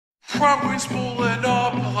Prom queen's pulling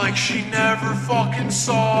up like she never fucking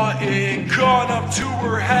saw it. Gun up to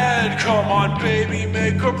her head, come on baby,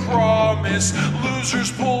 make a promise.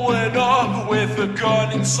 Loser's pulling up with a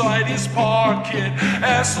gun inside his pocket.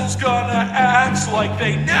 Asshole's gonna act like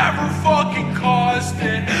they never fucking caused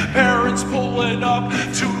it. Parents pulling up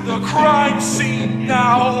to the crime scene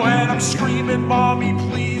now, and I'm screaming, mommy,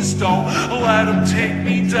 please don't let him take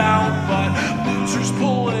me down. But loser's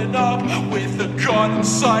pulling up with a gun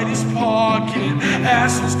inside his pocket.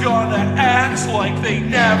 Asshole's gonna act like they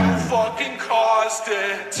never fucking caused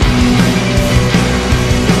it.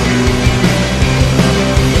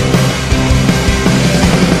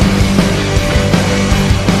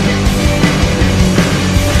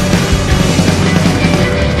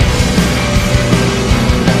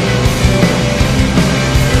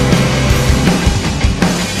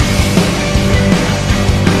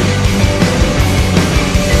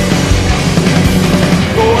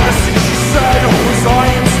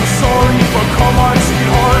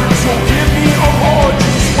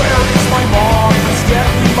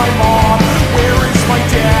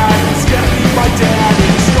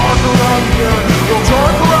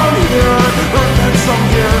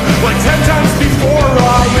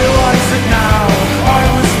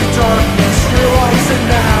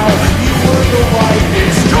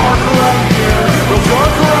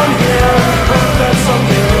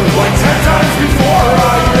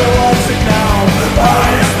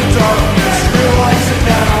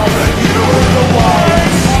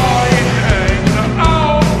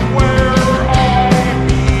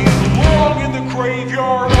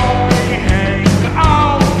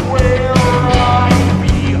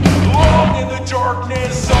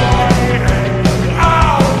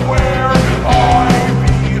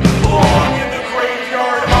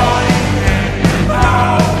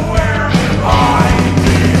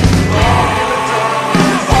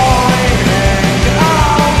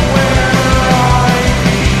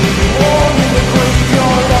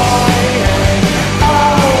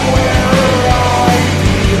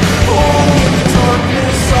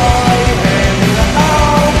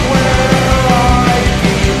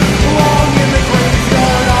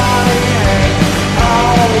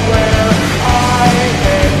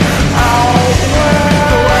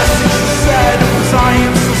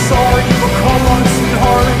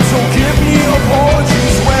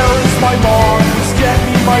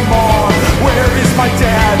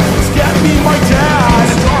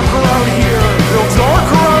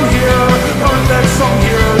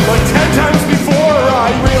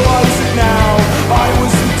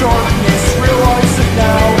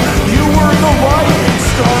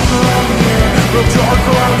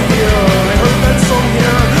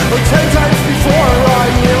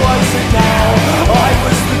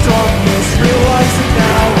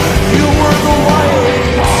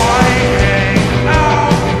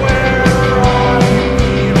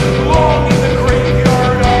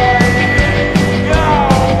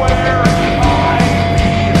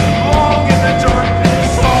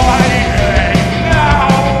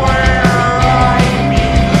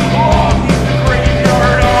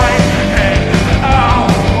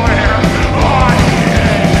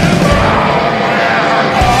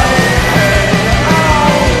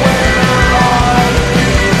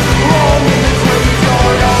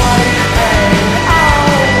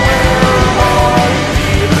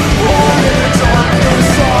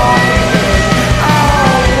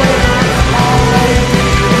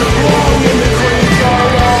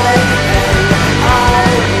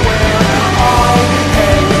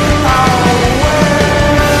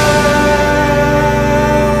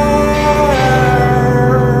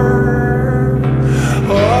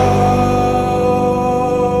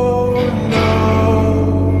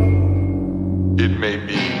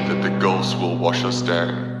 Wash us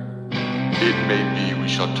down. It may be we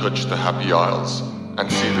shall touch the happy isles and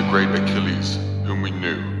see the great Achilles whom we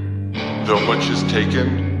knew. Though much is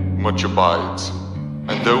taken, much abides,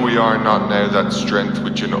 and though we are not now that strength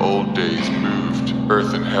which in old days moved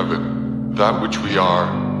earth and heaven, that which we are,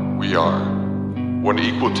 one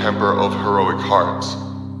equal temper of heroic hearts,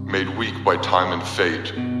 made weak by time and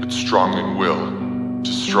fate, but strong in will,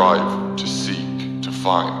 to strive, to seek, to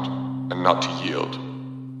find, and not to yield.